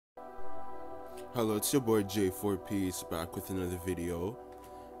Hello, it's your boy J4Peace back with another video,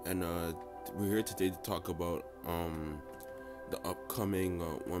 and we're here today to talk about the upcoming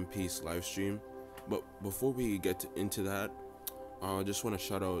One Piece live stream. But before we get into that, I just want to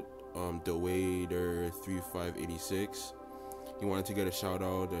shout out the Wader 3586. He wanted to get a shout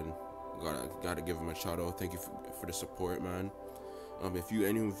out, and gotta give him a shout out. Thank you for the support, man. If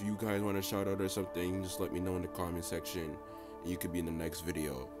any of you guys want a shout out or something, just let me know in the comment section, and you could be in the next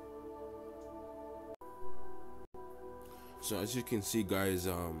video. So as you can see, guys,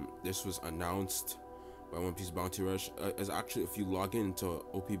 this was announced by One Piece Bounty Rush. As actually, if you log into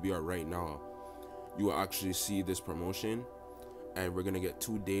OPBR right now, you will actually see this promotion, and we're gonna get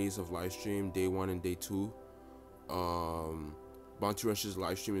 2 days of live stream, day 1 and day 2. Bounty Rush's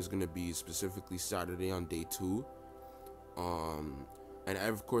live stream is gonna be specifically Saturday on day 2. And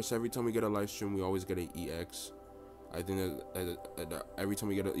of course, every time we get a live stream, we always get an EX. I think that every time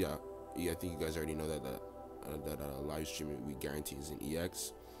we get a I think you guys already know that live stream we guarantee is an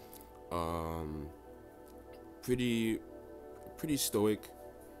EX. Pretty stoic,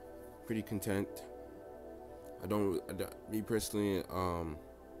 pretty content. Me personally,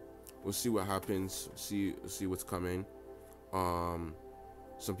 we'll see what happens. See what's coming.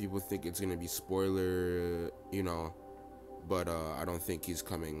 Some people think it's gonna be spoiler, but I don't think he's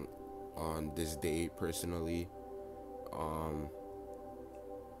coming on this date personally.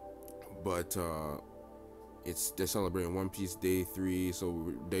 They're celebrating One Piece Day 3,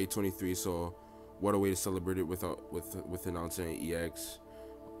 so Day 23. So what a way to celebrate it with announcing an EX.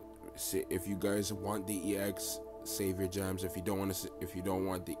 If you guys want the EX, save your gems. If you don't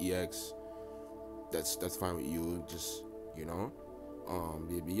want the EX, that's fine with you. Just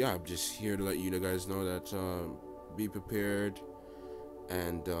I'm just here to let you guys know that be prepared.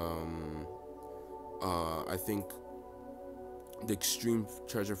 And I think the Extreme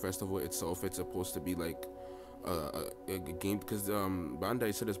Treasure Festival itself, it's supposed to be like a game, because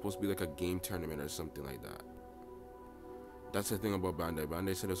Bandai said it's supposed to be like a game tournament or something like that. That's the thing about Bandai.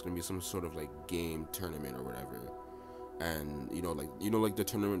 Bandai said it's gonna be some sort of like game tournament or whatever. And like the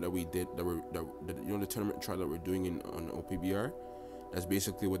tournament that we did, the tournament trial that we're doing on OPBR, that's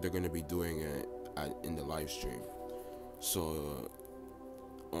basically what they're gonna be doing in the live stream. So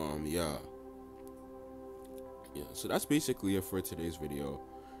so that's basically it for today's video.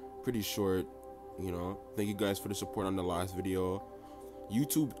 Pretty short. Thank you guys for the support on the last video.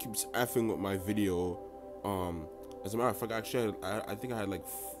 YouTube keeps effing with my video. As a matter of fact, actually, I think I had like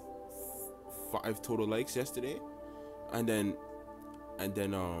 5 total likes yesterday, and then it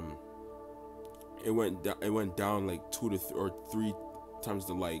went down like 2 or 3 times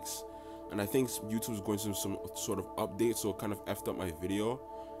the likes, and I think YouTube's going through some sort of update, so it kind of effed up my video.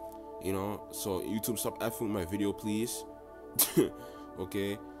 So YouTube, stop effing with my video, please.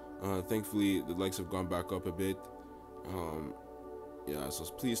 Okay. Thankfully the likes have gone back up a bit. So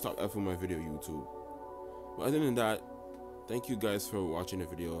please stop effing with my video, YouTube. But other than that, thank you guys for watching the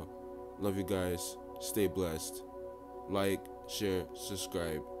video. Love you guys. Stay blessed. Like, share,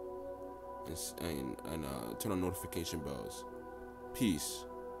 subscribe, and turn on notification bells. Peace.